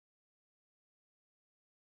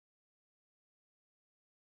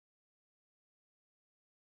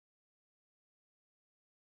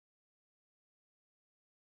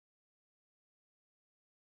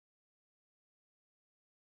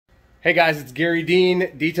Hey guys, it's Garry Dean,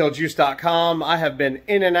 DetailJuice.com. I have been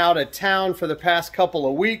in and out of town for the past couple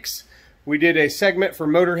of weeks. We did a segment for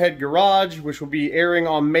Motorhead Garage, which will be airing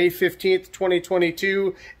on May 15th,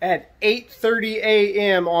 2022 at 8:30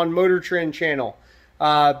 a.m. on Motor Trend channel.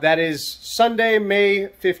 That is Sunday, May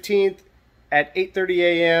 15th at 8:30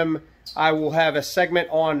 a.m. I will have a segment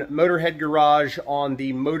on Motorhead Garage on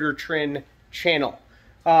the Motor Trend channel.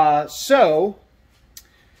 So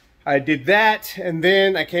I did that, and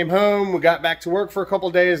then I came home, we got back to work for a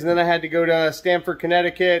couple days, and then I had to go to Stamford,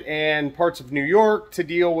 Connecticut and parts of New York to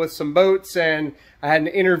deal with some boats, and I had an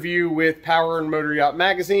interview with Power and Motor Yacht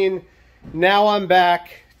Magazine. Now I'm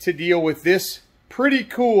back to deal with this pretty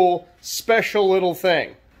cool, special little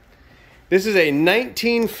thing. This is a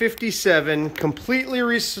 1957 completely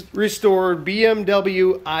restored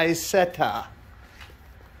BMW Isetta.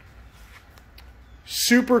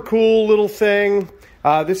 Super cool little thing.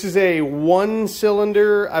 This is a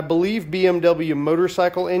one-cylinder, I believe, BMW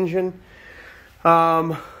motorcycle engine.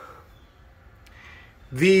 The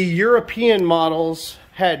European models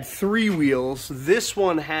had 3 wheels. This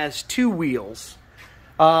one has 2 wheels.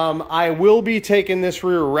 I will be taking this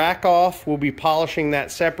rear rack off. We'll be polishing that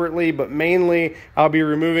separately, but mainly I'll be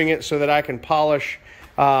removing it so that I can polish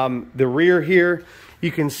the rear here.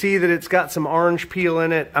 You can see that it's got some orange peel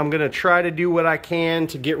in it. I'm going to try to do what I can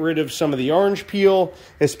to get rid of some of the orange peel,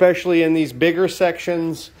 especially in these bigger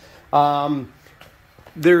sections.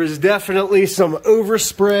 There is definitely some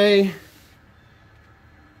overspray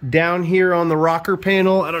down here on the rocker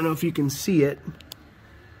panel. I don't know if you can see it.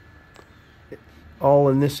 All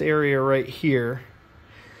in this area right here.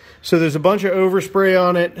 So there's a bunch of overspray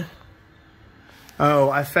on it. Oh,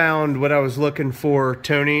 I found what I was looking for,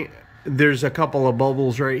 Tony. There's a couple of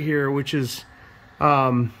bubbles right here, which is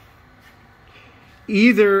either,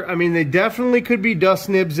 I mean, they definitely could be dust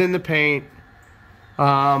nibs in the paint.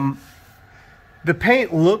 The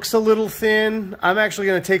paint looks a little thin. I'm actually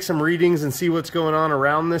going to take some readings and see what's going on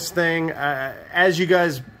around this thing. As you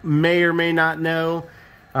guys may or may not know,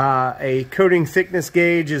 a coating thickness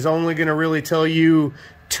gauge is only going to really tell you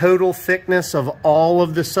total thickness of all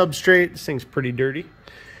of the substrate. This thing's pretty dirty.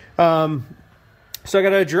 So I got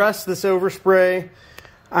to address this overspray.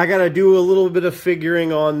 I got to do a little bit of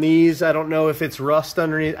figuring on these. I don't know if it's rust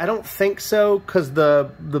underneath. I don't think so, because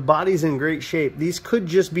the body's in great shape. These could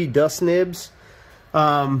just be dust nibs.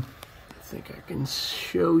 I think I can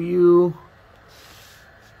show you.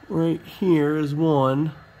 Right here is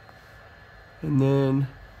one. And then,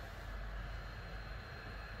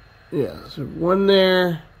 yeah, so one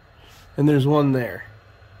there, and there's one there.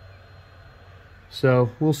 So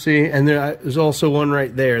we'll see. And there's also one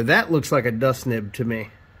right there. That looks like a dust nib to me.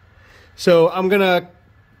 So I'm going to...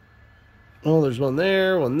 Oh, there's one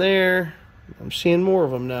there, one there. I'm seeing more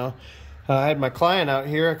of them now. I had my client out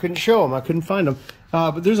here. I couldn't show them. I couldn't find them.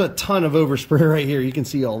 But there's a ton of overspray right here. You can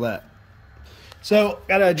see all that. So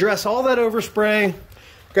got to address all that overspray.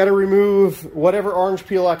 Got to remove whatever orange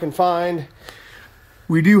peel I can find.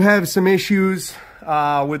 We do have some issues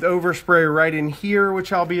with overspray right in here,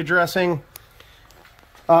 which I'll be addressing.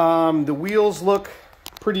 The wheels look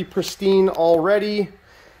pretty pristine already.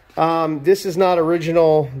 This is not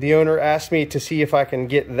original. The owner asked me to see if I can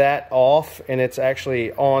get that off, and it's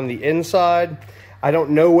actually on the inside. I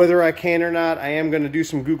don't know whether I can or not. I am going to do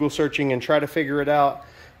some Google searching and try to figure it out.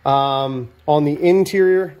 On the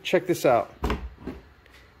interior, check this out.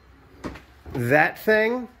 That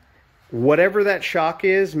thing, whatever that shock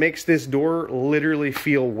is, makes this door literally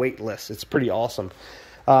feel weightless. It's pretty awesome.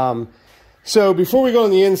 So before we go on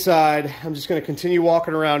the inside, I'm just going to continue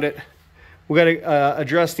walking around it. We got to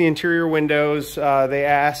address the interior windows. They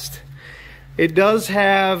asked. It does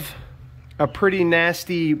have a pretty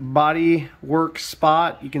nasty body work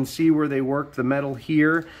spot. You can see where they worked the metal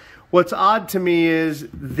here. What's odd to me is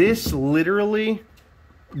this literally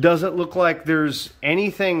doesn't look like there's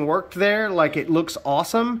anything worked there. Like, it looks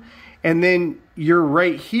awesome. And then you're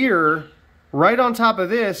right here, right on top of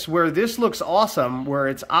this, where this looks awesome, where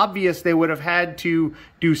it's obvious they would have had to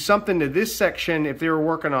do something to this section if they were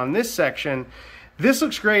working on this section. This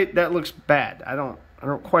looks great, that looks bad. I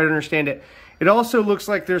don't quite understand it. It also looks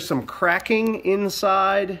like there's some cracking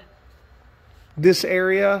inside this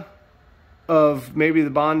area of maybe the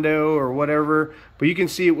Bondo or whatever, but you can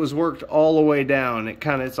see it was worked all the way down.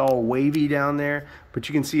 It's all wavy down there, but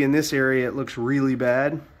you can see in this area it looks really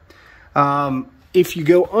bad. If you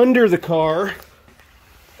go under the car,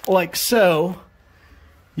 like so,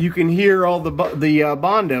 you can hear all the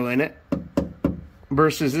Bondo in it,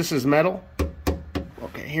 versus this is metal.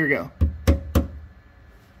 Okay, here we go.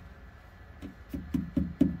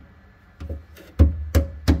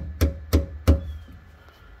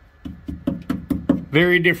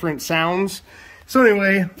 very different sounds. So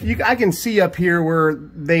anyway, I can see up here where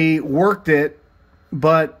they worked it,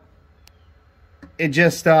 but it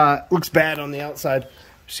just looks bad on the outside.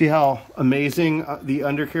 See how amazing the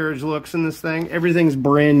undercarriage looks in this thing? Everything's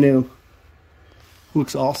brand new.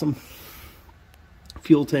 Looks awesome.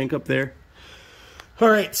 Fuel tank up there. All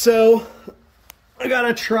right, so I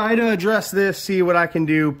gotta try to address this, see what I can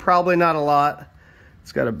do. Probably not a lot.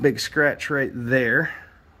 It's got a big scratch right there.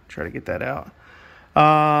 Try to get that out.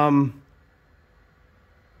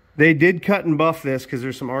 They did cut and buff this because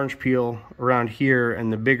there's some orange peel around here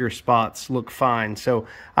and the bigger spots look fine. So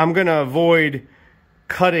I'm gonna avoid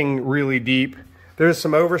cutting really deep. There's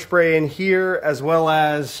some overspray in here as well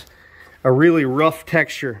as a really rough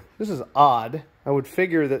texture. This is odd. I would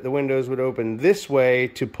figure that the windows would open this way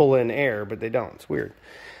to pull in air, but they don't. It's weird.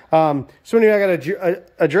 So anyway, I got to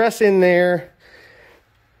address in there.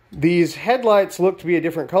 These headlights look to be a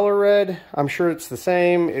different color red. I'm sure it's the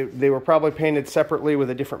same. They were probably painted separately with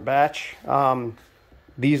a different batch.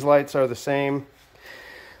 These lights are the same.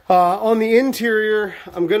 On the interior,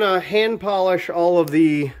 I'm going to hand polish all of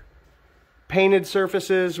the painted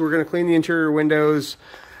surfaces. We're going to clean the interior windows.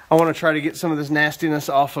 I want to try to get some of this nastiness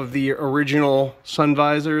off of the original sun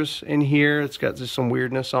visors in here. It's got just some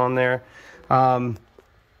weirdness on there.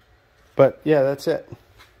 But yeah, that's it.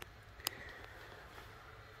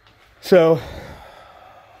 So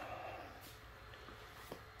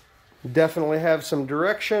definitely have some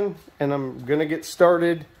direction, and I'm going to get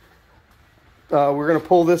started. We're going to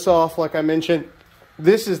pull this off like I mentioned.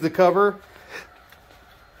 This is the cover.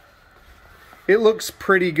 It looks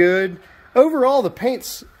pretty good. Overall, the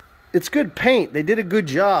paint's, it's good paint. They did a good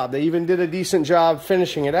job. They even did a decent job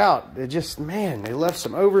finishing it out. They just, man, they left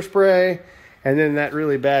some overspray and then that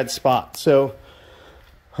really bad spot. So,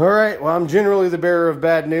 all right, well, I'm generally the bearer of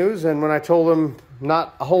bad news, and when I told them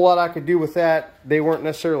not a whole lot I could do with that, they weren't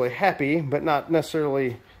necessarily happy, but not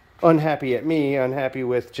necessarily unhappy at me, unhappy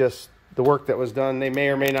with just the work that was done. They may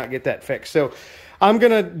or may not get that fixed. So I'm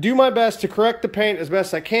going to do my best to correct the paint as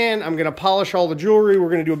best I can. I'm going to polish all the jewelry. We're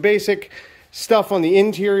going to do a basic stuff on the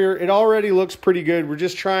interior. It already looks pretty good. We're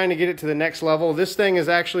just trying to get it to the next level. This thing has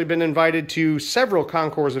actually been invited to several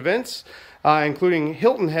Concours events, including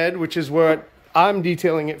Hilton Head, which is what I'm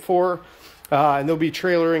detailing it for, and they'll be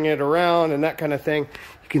trailering it around and that kind of thing.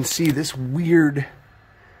 You can see this weird,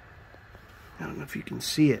 I don't know if you can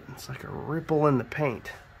see it, it's like a ripple in the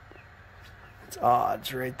paint. It's odd,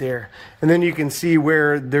 it's right there. And then you can see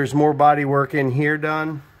where there's more body work in here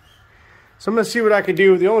done. So I'm going to see what I can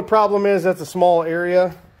do. The only problem is that's a small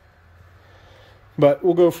area, but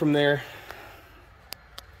we'll go from there.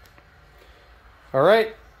 All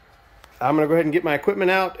right, I'm going to go ahead and get my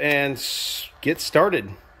equipment out and get started.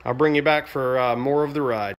 I'll bring you back for more of the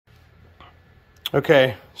ride.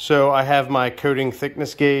 Okay, so I have my coating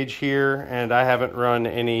thickness gauge here, and I haven't run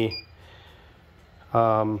any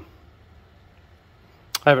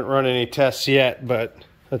tests yet, but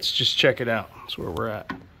let's just check it out. That's where we're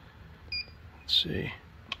at. Let's see.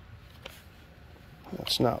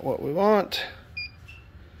 That's not what we want.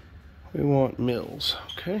 We want mils,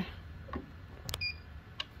 okay?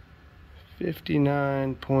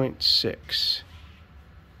 59.6.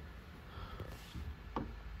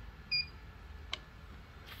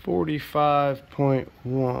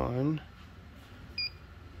 45.1.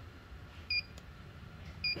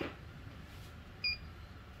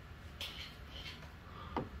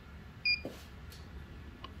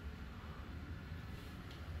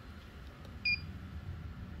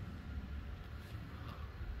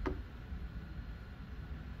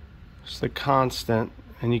 It's the constant,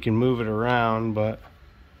 and you can move it around, but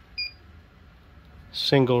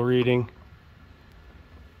single reading.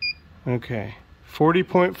 Okay,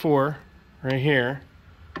 40.4 right here,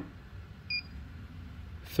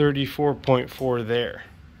 34.4 there,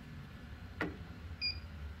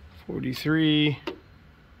 43,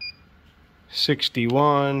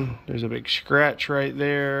 61, there's a big scratch right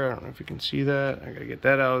there. I don't know if you can see that. I gotta get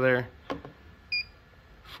that out of there.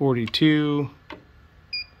 42,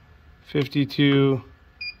 52,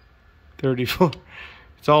 34.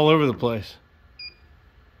 It's all over the place.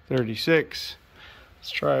 36.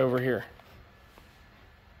 Let's try over here.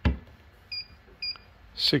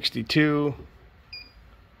 62,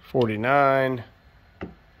 49.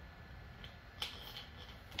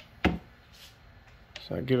 It's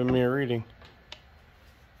not giving me a reading.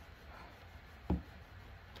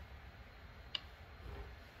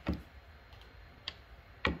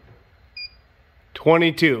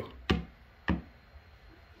 22.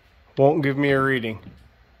 Won't give me a reading.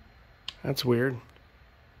 That's weird.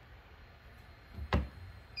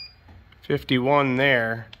 51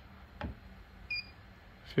 there.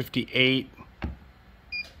 58,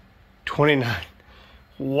 29.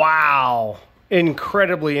 Wow.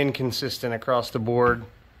 Incredibly inconsistent across the board.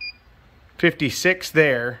 56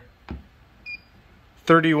 there.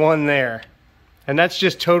 31 there. And that's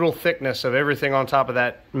just total thickness of everything on top of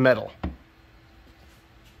that metal.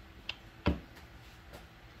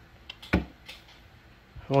 It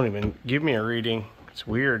won't even give me a reading. It's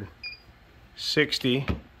weird. 60.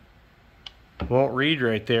 Won't read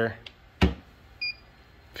right there.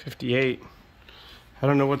 58. I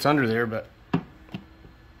don't know what's under there, but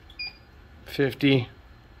 50.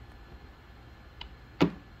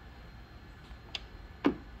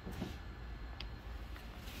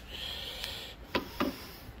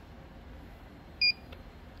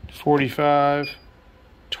 $45,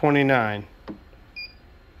 $29,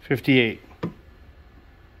 $58.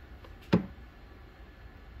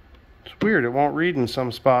 It's weird, it won't read in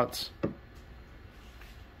some spots.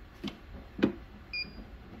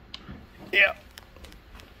 Yeah.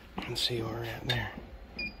 Let's see where we're at there.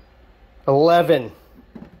 11.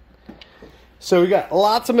 So we got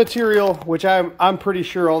lots of material, which I'm pretty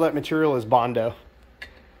sure all that material is Bondo.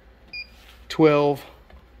 12.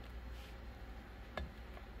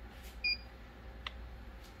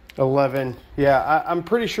 11. Yeah, I'm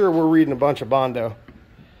pretty sure we're reading a bunch of Bondo.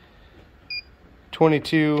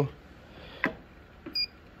 22.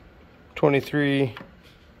 23.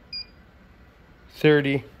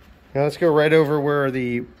 30. Now let's go right over where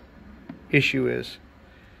the issue is.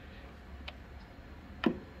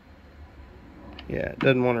 Yeah, it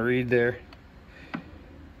doesn't want to read there.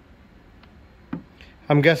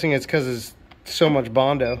 I'm guessing it's because it's so much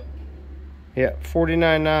Bondo. Yeah,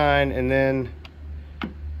 49.9, and then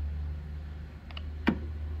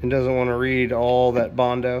it doesn't want to read all that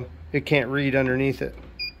Bondo. It can't read underneath it.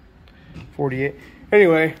 48.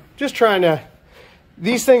 Anyway, just trying to...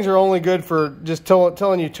 These things are only good for just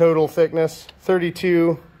telling you total thickness.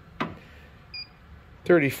 32.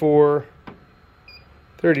 34.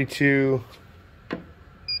 32.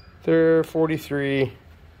 43.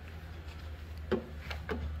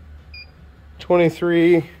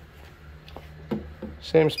 23.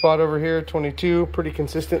 Same spot over here. 22. Pretty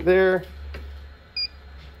consistent there.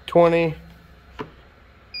 20,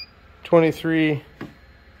 23,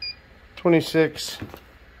 26,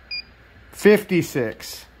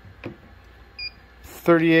 56,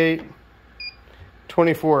 38,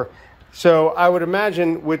 24. So I would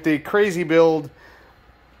imagine with the crazy build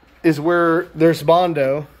is where there's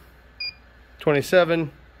Bondo.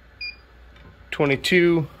 27,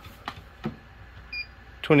 22,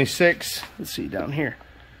 26, let's see down here,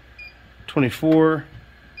 24,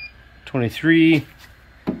 23,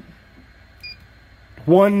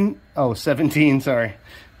 17, sorry.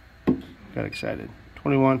 Got excited.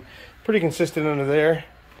 21. Pretty consistent under there.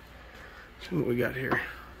 See what we got here.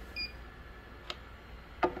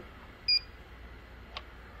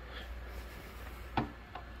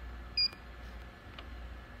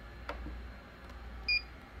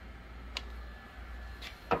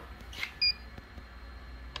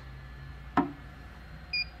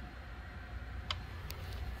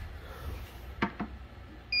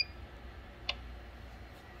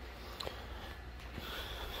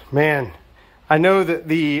 Man, I know that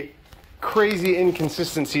the crazy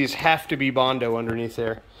inconsistencies have to be Bondo underneath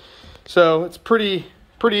there. So it's pretty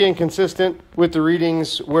inconsistent with the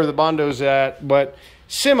readings where the Bondo's at, but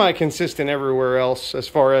semi-consistent everywhere else as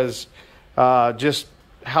far as just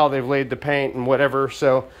how they've laid the paint and whatever.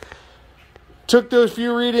 So took those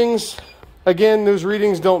few readings. Again, those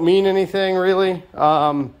readings don't mean anything really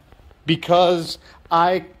because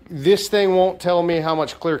this thing won't tell me how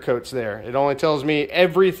much clear coat's there. It only tells me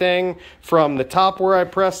everything from the top where I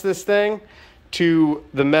press this thing to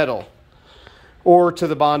the metal or to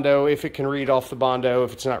the Bondo if it can read off the Bondo,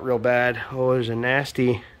 if it's not real bad. Oh, there's a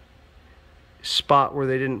nasty spot where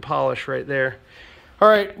they didn't polish right there. All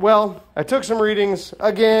right, well, I took some readings.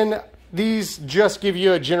 Again, these just give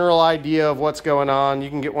you a general idea of what's going on. You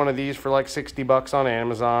can get one of these for like 60 bucks on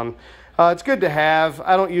Amazon. It's good to have.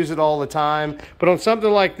 I don't use it all the time, but on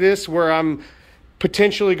something like this where I'm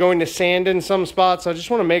potentially going to sand in some spots, I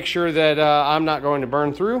just want to make sure that I'm not going to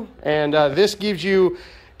burn through. And this gives you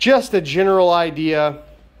just a general idea.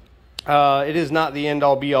 It is not the end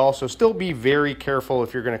all be all, so still be very careful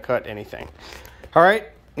if you're going to cut anything. All right,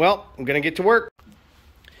 well, I'm going to get to work.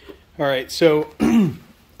 All right, so I'm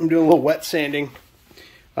doing a little wet sanding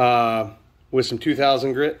with some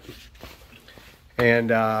 2000 grit.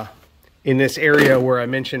 And in this area where I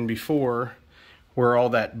mentioned before, where all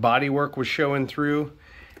that body work was showing through,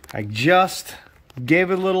 I just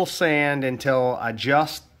gave it a little sand until I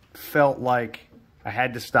just felt like I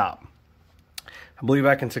had to stop. I believe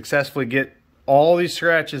I can successfully get all these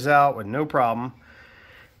scratches out with no problem.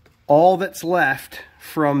 All that's left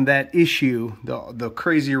from that issue, the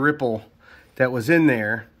crazy ripple that was in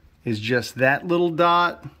there, is just that little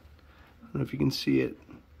dot. I don't know if you can see it.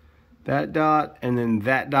 That dot, and then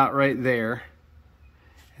that dot right there.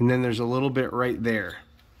 And then there's a little bit right there.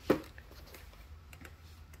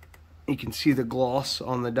 You can see the gloss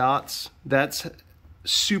on the dots. That's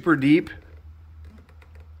super deep.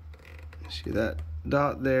 See that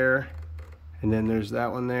dot there, and then there's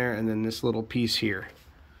that one there, and then this little piece here.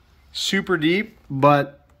 Super deep,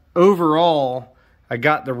 but overall I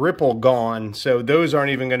got the ripple gone, so those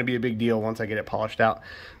aren't even going to be a big deal once I get it polished out.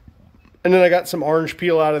 And then I got some orange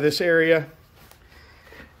peel out of this area.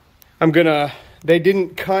 They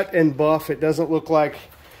didn't cut and buff. It doesn't look like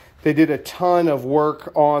they did a ton of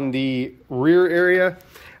work on the rear area.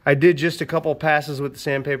 I did just a couple passes with the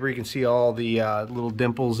sandpaper. You can see all the little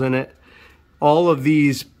dimples in it. All of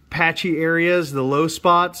these patchy areas, the low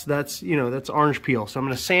spots, that's orange peel. So I'm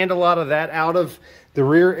going to sand a lot of that out of the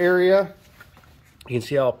rear area. You can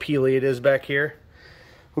see how peely it is back here.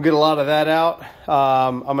 We'll get a lot of that out.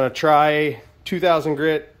 I'm going to try 2000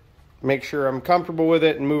 grit, make sure I'm comfortable with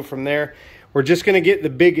it, and move from there. We're just going to get the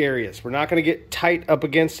big areas. We're not going to get tight up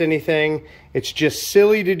against anything. It's just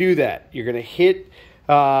silly to do that. You're going to hit,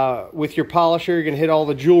 with your polisher, you're going to hit all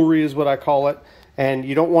the jewelry is what I call it, and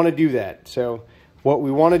you don't want to do that. So what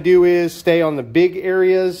we want to do is stay on the big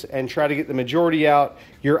areas and try to get the majority out.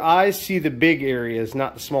 Your eyes see the big areas,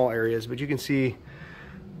 not the small areas, but you can see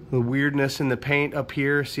the weirdness in the paint up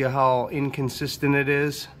here. See how inconsistent it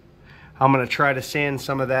is? I'm going to try to sand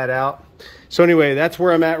some of that out. So anyway, that's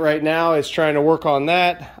where I'm at right now, is trying to work on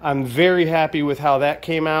that. I'm very happy with how that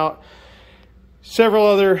came out. Several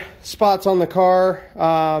other spots on the car,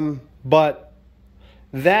 but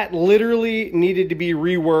that literally needed to be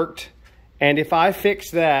reworked. And if I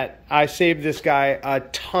fix that, I saved this guy a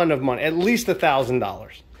ton of money, at least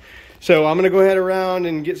 $1,000. So I'm going to go ahead around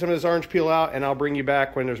and get some of this orange peel out, and I'll bring you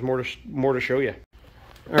back when there's more to show you.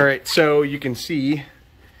 All right, so you can see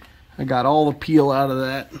I got all the peel out of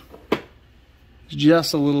that.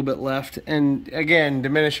 Just a little bit left, and again,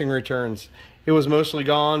 diminishing returns. It was mostly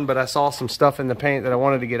gone, but I saw some stuff in the paint that I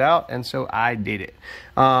wanted to get out, and so I did it.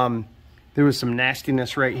 There was some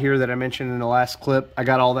nastiness right here that I mentioned in the last clip. I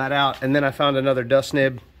got all that out, and then I found another dust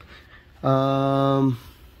nib. Oh,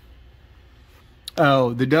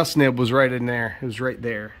 the dust nib was right in there. It was right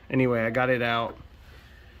there. Anyway, I got it out.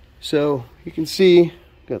 So you can see,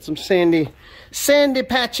 got some sandy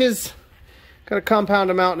patches. Got to compound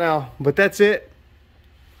them out now, but that's it.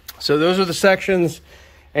 So those are the sections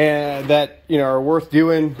that are worth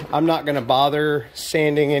doing. I'm not going to bother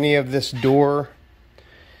sanding any of this door.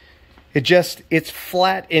 It's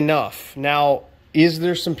flat enough. Now, is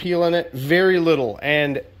there some peel in it? Very little,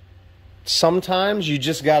 and sometimes you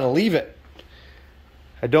just got to leave it.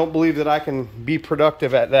 I don't believe that I can be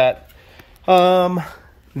productive at that.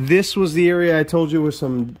 This was the area I told you with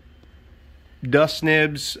some dust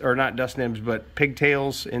nibs, or not dust nibs, but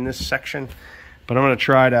pigtails in this section. But I'm going to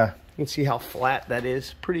try to, you can see how flat that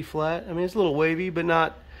is. Pretty flat. I mean, it's a little wavy, but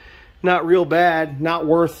not real bad. Not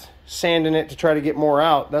worth sanding it to try to get more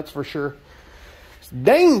out, that's for sure. It's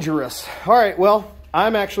dangerous. All right, well,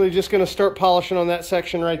 I'm actually just going to start polishing on that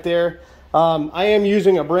section right there. I am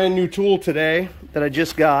using a brand new tool today that I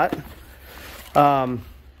just got.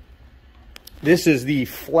 This is the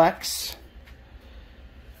Flex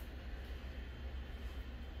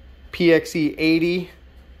PXE 80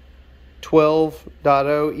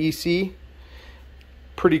 12.0 EC.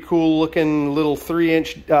 Pretty cool looking little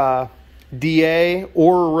 3-inch DA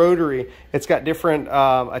or rotary. It's got different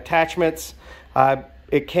attachments.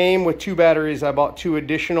 It came with 2 batteries. I bought 2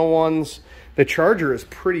 additional ones. The charger is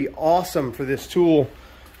pretty awesome for this tool.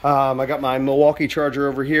 I got my Milwaukee charger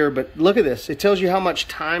over here, but look at this. It tells you how much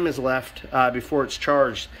time is left before it's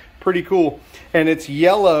charged. Pretty cool. And it's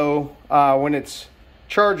yellow when it's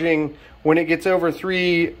charging. When it gets over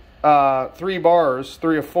 3 bars,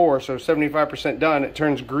 3 or 4, so 75% done, it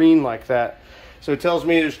turns green like that. So it tells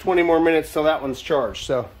me there's 20 more minutes till that one's charged.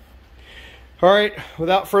 So, all right,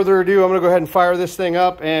 without further ado, I'm going to go ahead and fire this thing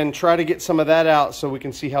up and try to get some of that out so we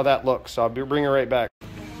can see how that looks. So I'll bring it right back.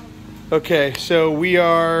 Okay, so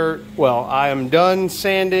I am done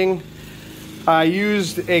sanding. I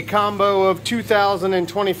used a combo of 2000 and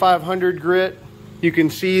 2500 grit. You can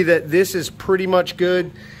see that this is pretty much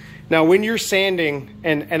good. Now when you're sanding,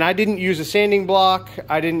 and I didn't use a sanding block,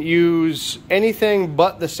 I didn't use anything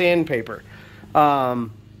but the sandpaper.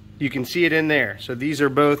 You can see it in there. So these are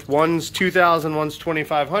both, one's 2000, one's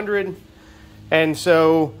 2500. And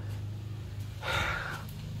so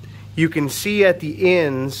you can see at the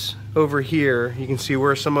ends over here, you can see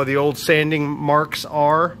where some of the old sanding marks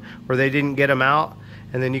are, where they didn't get them out.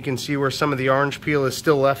 And then you can see where some of the orange peel is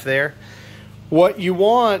still left there. What you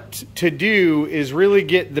want to do is really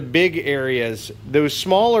get the big areas. Those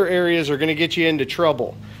smaller areas are going to get you into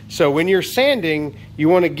trouble. So when you're sanding, you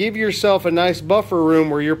want to give yourself a nice buffer room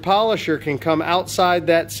where your polisher can come outside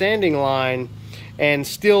that sanding line and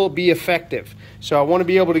still be effective. So I want to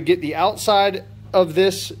be able to get the outside of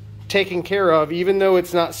this taken care of, even though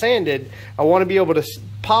it's not sanded. I want to be able to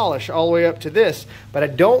polish all the way up to this, but I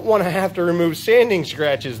don't want to have to remove sanding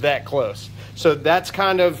scratches that close. So that's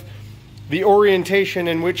kind of the orientation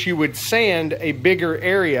in which you would sand a bigger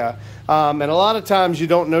area. And a lot of times you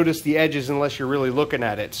don't notice the edges unless you're really looking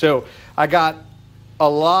at it. So I got a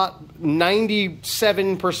lot,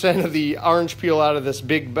 97% of the orange peel out of this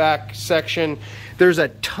big back section. There's a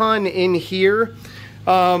ton in here.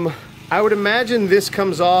 I would imagine this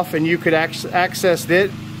comes off and you could access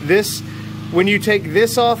this. When you take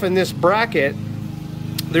this off in this bracket,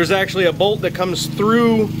 there's actually a bolt that comes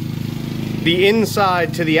through the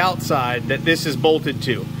inside to the outside that this is bolted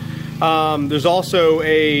to. There's also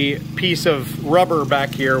a piece of rubber back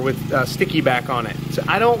here with sticky back on it. So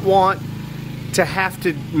I don't want to have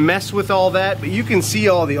to mess with all that, but you can see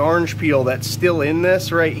all the orange peel that's still in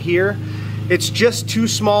this right here. It's just too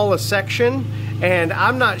small a section, and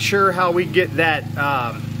I'm not sure how we get that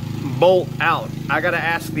bolt out. I gotta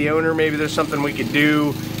ask the owner, maybe there's something we could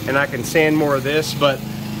do and I can sand more of this, but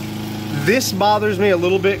this bothers me a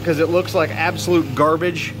little bit because it looks like absolute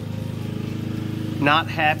garbage. Not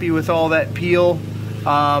happy with all that peel.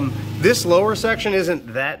 This lower section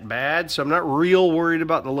isn't that bad, so I'm not real worried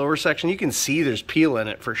about the lower section. You can see there's peel in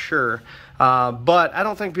it for sure. But I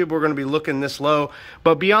don't think people are going to be looking this low.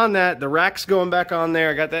 But beyond that, the rack's going back on there.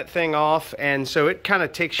 I got that thing off, and so it kind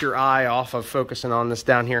of takes your eye off of focusing on this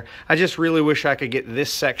down here. I just really wish I could get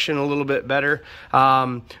this section a little bit better.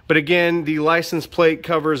 But again, the license plate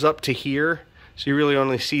covers up to here, so you really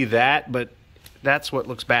only see that, but that's what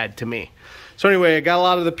looks bad to me. So anyway, I got a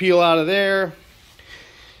lot of the peel out of there.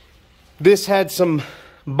 This had some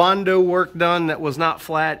Bondo work done that was not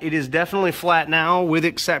flat. It is definitely flat now, with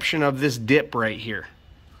exception of this dip right here.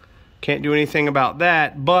 Can't do anything about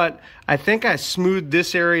that, but I think I smoothed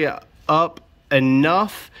this area up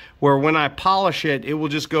enough where when I polish it, it will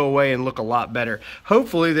just go away and look a lot better.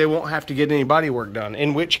 Hopefully they won't have to get any body work done,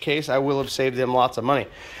 in which case I will have saved them lots of money.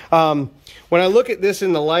 When I look at this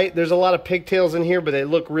in the light, there's a lot of pigtails in here, but they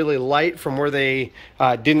look really light from where they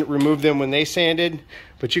didn't remove them when they sanded.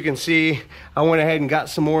 But you can see I went ahead and got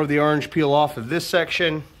some more of the orange peel off of this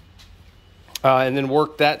section and then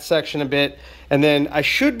worked that section a bit. And then I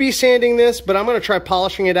should be sanding this, but I'm going to try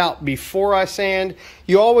polishing it out before I sand.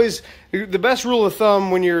 The best rule of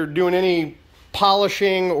thumb when you're doing any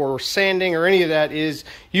polishing or sanding or any of that is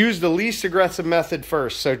use the least aggressive method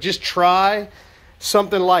first. So just try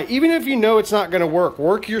something light. Even if you know it's not going to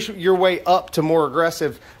work your way up to more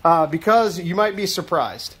aggressive because you might be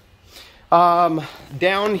surprised.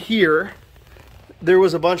 Down here, there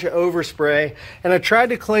was a bunch of overspray, and I tried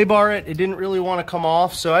to clay bar it. It didn't really want to come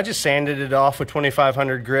off, so I just sanded it off with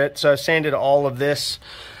 2500 grit. So I sanded all of this.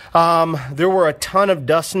 There were a ton of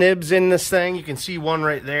dust nibs in this thing. You can see one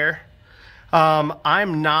right there.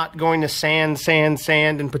 I'm not going to sand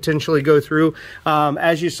and potentially go through.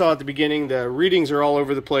 As you saw at the beginning, the readings are all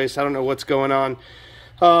over the place. I don't know what's going on.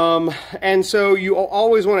 And so you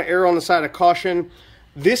always want to err on the side of caution.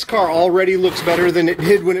 This car already looks better than it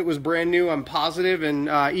did when it was brand new, I'm positive, and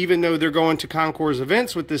even though they're going to Concours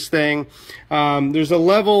events with this thing, there's a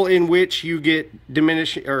level in which you get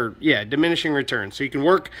diminishing returns. So you can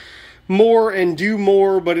work more and do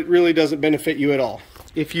more, but it really doesn't benefit you at all.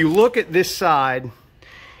 If you look at this side,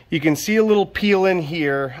 you can see a little peel in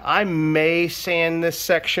here. I may sand this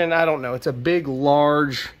section. I don't know. It's a big,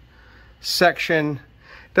 large section.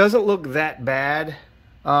 Doesn't look that bad.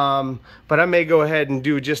 But I may go ahead and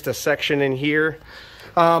do just a section in here.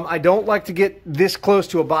 I don't like to get this close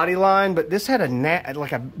to a body line, but this had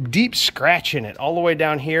like a deep scratch in it all the way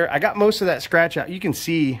down here. I got most of that scratch out. You can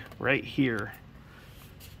see right here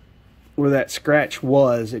where that scratch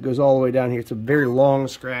was. It goes all the way down here. It's a very long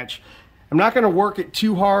scratch. I'm not going to work it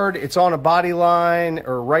too hard. It's on a body line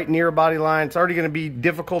or right near a body line. It's already going to be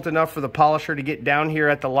difficult enough for the polisher to get down here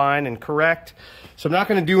at the line and correct. So I'm not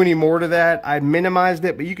going to do any more to that. I minimized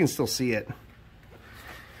it, but you can still see it.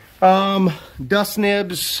 Dust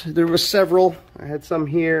nibs, there were several. I had some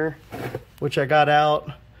here, which I got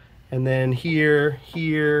out. And then here,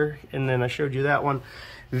 and then I showed you that one.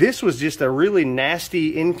 This was just a really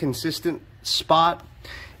nasty, inconsistent spot.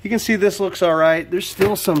 You can see this looks all right. There's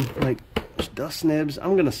still some like There's dust nibs.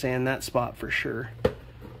 I'm gonna sand that spot for sure.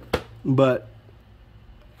 But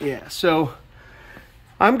yeah, so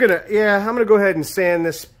I'm gonna go ahead and sand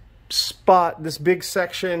this spot, this big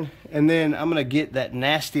section, and then I'm gonna get that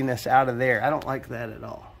nastiness out of there. I don't like that at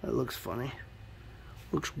all. That looks funny.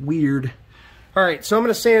 Looks weird. All right, so I'm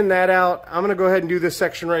gonna sand that out. I'm gonna go ahead and do this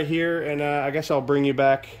section right here, and I guess I'll bring you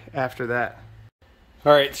back after that.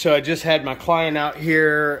 All right, so I just had my client out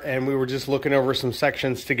here, and we were just looking over some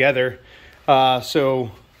sections together.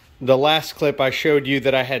 So the last clip I showed you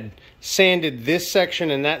that I had sanded this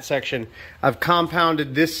section and that section. I've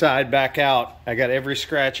compounded this side back out. I got every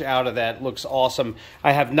scratch out of that. Looks awesome.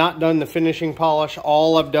 I have not done the finishing polish.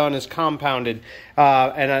 All I've done is compounded.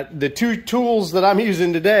 The two tools that I'm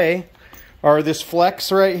using today are this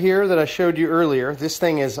flex right here that I showed you earlier. This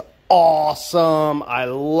thing is awesome. I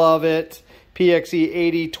love it. PXE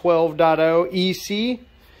 80 12.0 EC.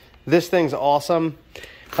 This thing's awesome.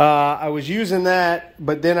 I was using that,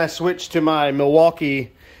 but then I switched to my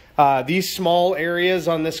Milwaukee. These small areas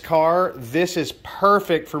on this car, this is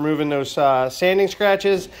perfect for moving those sanding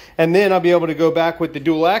scratches, and then I'll be able to go back with the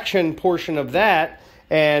dual action portion of that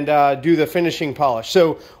and do the finishing polish.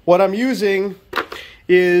 So what I'm using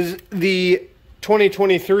is the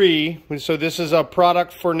 2023, so this is a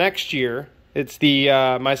product for next year. It's the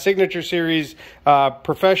my Signature Series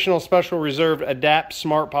Professional Special Reserve Adapt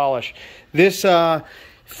Smart Polish. This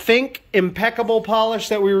Think Impeccable polish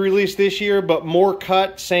that we released this year, but more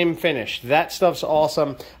cut, same finish. That stuff's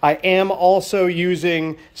awesome. I am also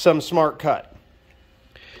using some Smart Cut.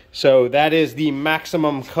 So that is the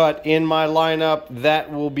maximum cut in my lineup.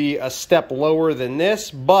 That will be a step lower than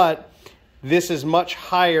this, but this is much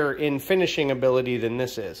higher in finishing ability than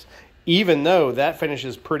this is, even though that finish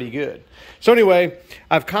is pretty good. So anyway,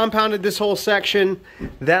 I've compounded this whole section.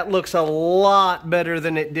 That looks a lot better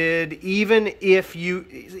than it did. Even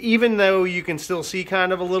though you can still see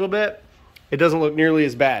kind of a little bit, it doesn't look nearly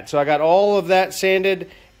as bad. So I got all of that sanded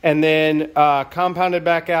and then compounded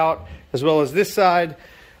back out, as well as this side.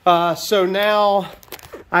 So now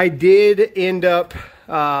I did end up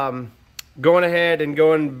going ahead and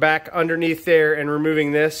going back underneath there and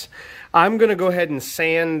removing this. I'm going to go ahead and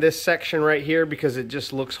sand this section right here because it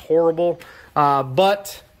just looks horrible.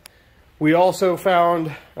 But we also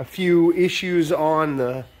found a few issues on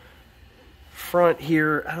the front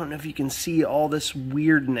here. I don't know if you can see all this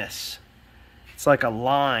weirdness. It's like a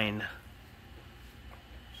line.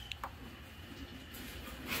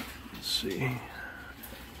 Let's see.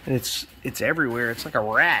 And it's everywhere. It's like a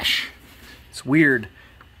rash. It's weird.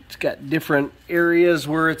 It's got different areas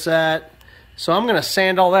where it's at. So I'm going to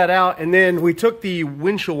sand all that out, and then we took the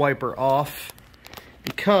windshield wiper off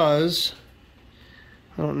because,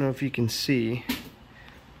 I don't know if you can see,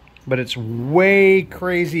 but it's way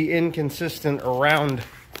crazy inconsistent around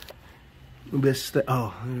this.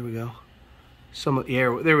 Oh, there we go.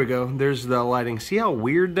 Yeah, there we go. There's the lighting. See how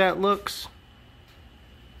weird that looks?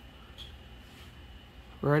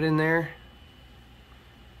 Right in there.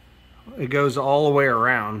 It goes all the way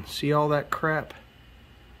around. See all that crap?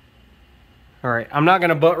 All right, I'm not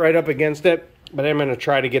gonna butt right up against it, but I'm gonna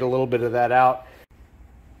try to get a little bit of that out.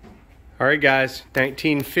 All right, guys,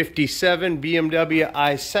 1957 BMW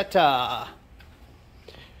Isetta.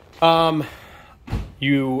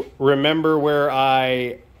 You remember where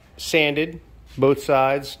I sanded both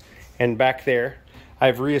sides and back there.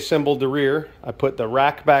 I've reassembled the rear. I put the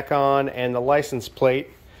rack back on and the license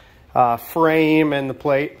plate, frame and the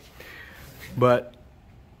plate, but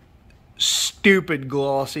stupid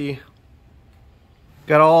glossy.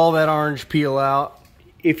 Got all that orange peel out.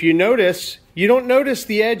 If you notice, you don't notice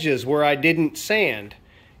the edges where I didn't sand.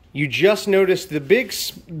 You just notice the big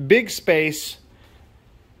space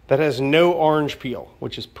that has no orange peel,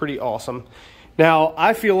 which is pretty awesome. Now,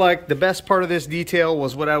 I feel like the best part of this detail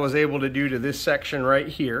was what I was able to do to this section right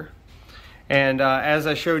here. And as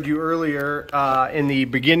I showed you earlier in the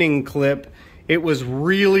beginning clip, it was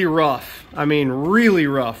really rough. I mean, really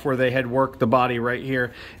rough where they had worked the body right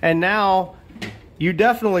here. And now, you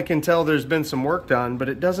definitely can tell there's been some work done, but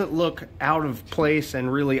it doesn't look out of place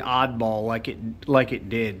and really oddball like it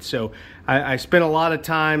did. So I spent a lot of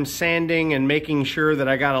time sanding and making sure that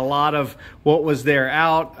I got a lot of what was there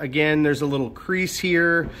out. Again, there's a little crease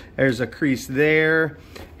here, there's a crease there,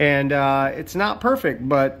 and it's not perfect,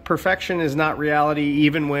 but perfection is not reality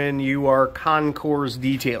even when you are Concours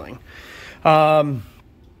detailing. Got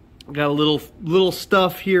a little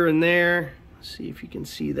stuff here and there. Let's see if you can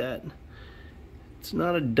see that. It's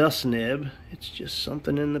not a dust nib, it's just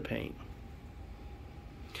something in the paint.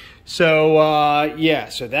 So yeah,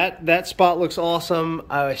 so that spot looks awesome.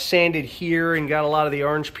 I sanded here and got a lot of the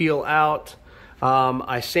orange peel out.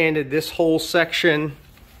 I sanded this whole section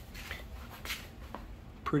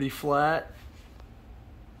pretty flat.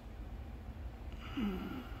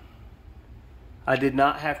 I did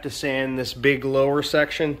not have to sand this big lower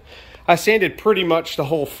section. I sanded pretty much the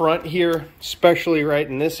whole front here, especially right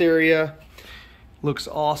in this area. Looks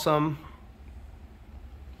awesome.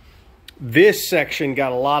 This section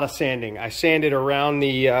got a lot of sanding. I sanded around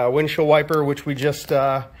the windshield wiper, which we just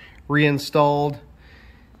reinstalled.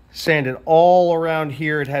 Sanded all around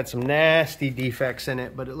here. It had some nasty defects in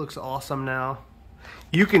it, but it looks awesome now.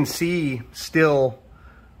 You can see still,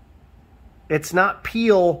 it's not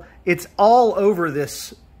peel, it's all over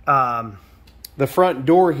this, the front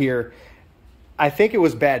door here. I think it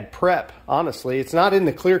was bad prep, honestly. It's not in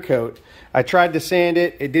the clear coat. I tried to sand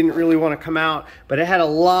it. It didn't really want to come out, but it had a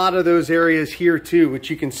lot of those areas here too, which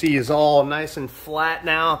you can see is all nice and flat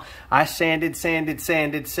now. I sanded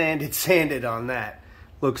on that.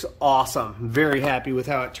 Looks awesome. Very happy with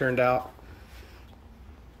how it turned out.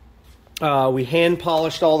 We hand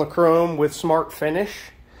polished all the chrome with Smart Finish.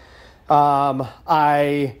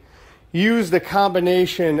 I used the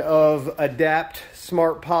combination of Adapt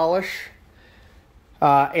Smart Polish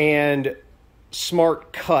and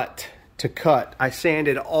Smart Cut to cut. I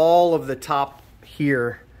sanded all of the top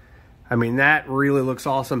here. I mean, that really looks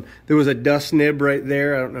awesome. There was a dust nib right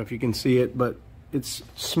there. I don't know if you can see it, but it's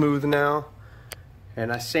smooth now.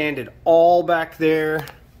 And I sanded all back there.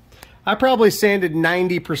 I probably sanded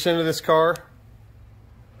 90% of this car.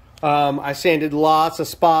 I sanded lots of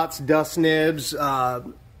spots, dust nibs.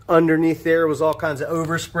 Underneath there was all kinds of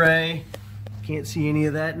overspray. Can't see any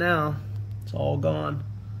of that now. It's all gone.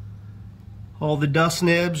 All the dust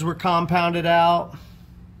nibs were compounded out.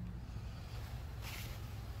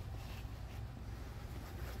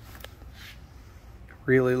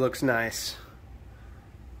 Really looks nice.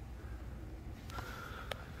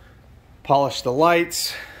 Polished the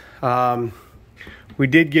lights. We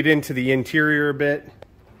did get into the interior a bit.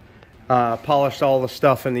 Polished all the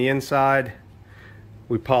stuff in the inside.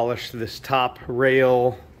 We polished this top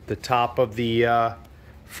rail, the top of the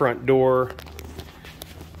front door.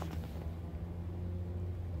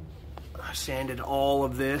 I sanded all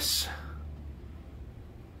of this.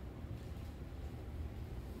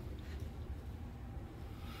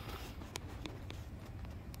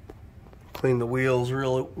 Cleaned the wheels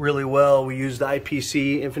really well. We used the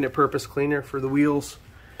IPC Infinite Purpose Cleaner for the wheels.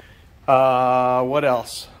 What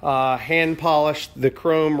else? Hand polished the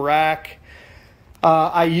chrome rack.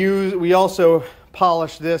 We also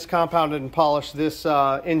polished this, compounded and polished this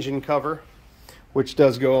engine cover, which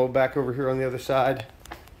does go back over here on the other side.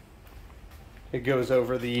 It goes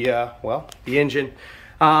over the, the engine.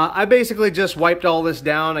 I basically just wiped all this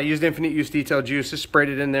down. I used Infinite Use Detail Juice, just sprayed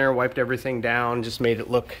it in there, wiped everything down, just made it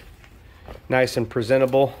look nice and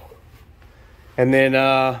presentable. And then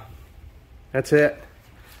that's it.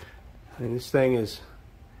 And this thing is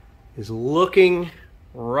looking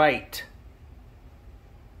right.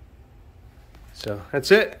 So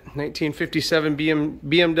that's it. 1957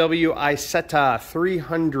 BMW Isetta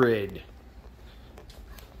 300.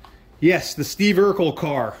 Yes, the Steve Urkel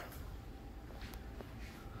car.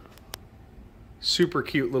 Super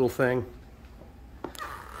cute little thing.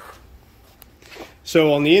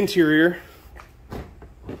 So on the interior,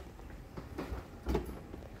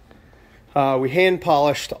 we hand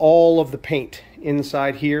polished all of the paint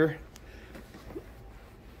inside here.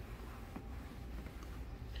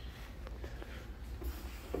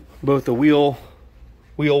 Both the wheel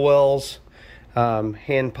wells,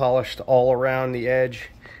 hand polished all around the edge.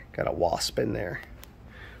 Got a wasp in there.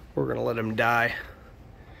 We're gonna let him die.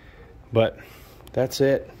 But that's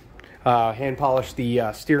it. Hand polished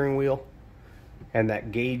the steering wheel and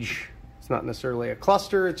that gauge. It's not necessarily a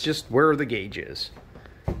cluster, it's just where the gauge is.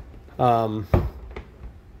 So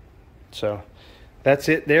that's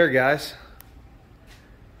it there, guys.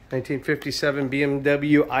 1957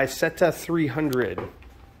 BMW Isetta 300.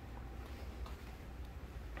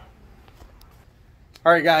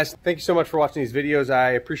 All right, guys, thank you so much for watching these videos.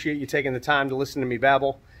 I appreciate you taking the time to listen to me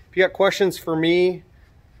babble. If you got questions for me,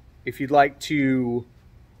 if you'd like to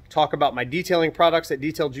talk about my detailing products at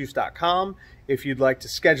detailjuice.com, if you'd like to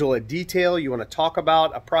schedule a detail, you want to talk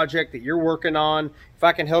about a project that you're working on, if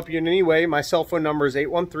I can help you in any way, my cell phone number is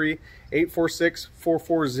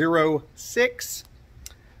 813-846-4406.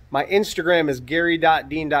 My Instagram is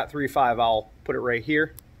Garry.Dean.35. I'll put it right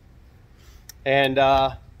here. And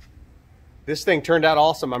this thing turned out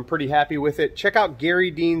awesome. I'm pretty happy with it. Check out Garry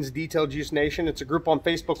Dean's Detail Juice Nation. It's a group on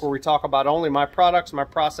Facebook where we talk about only my products, my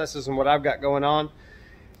processes, and what I've got going on.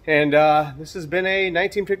 And this has been a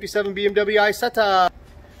 1957 BMW Isetta.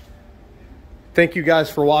 Thank you guys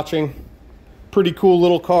for watching. pretty cool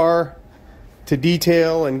little car to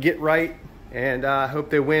detail and get right, and I hope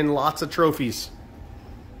they win lots of trophies.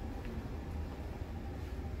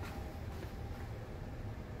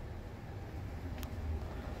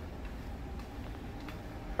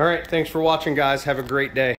 All right, thanks for watching, guys. Have a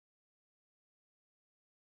great day.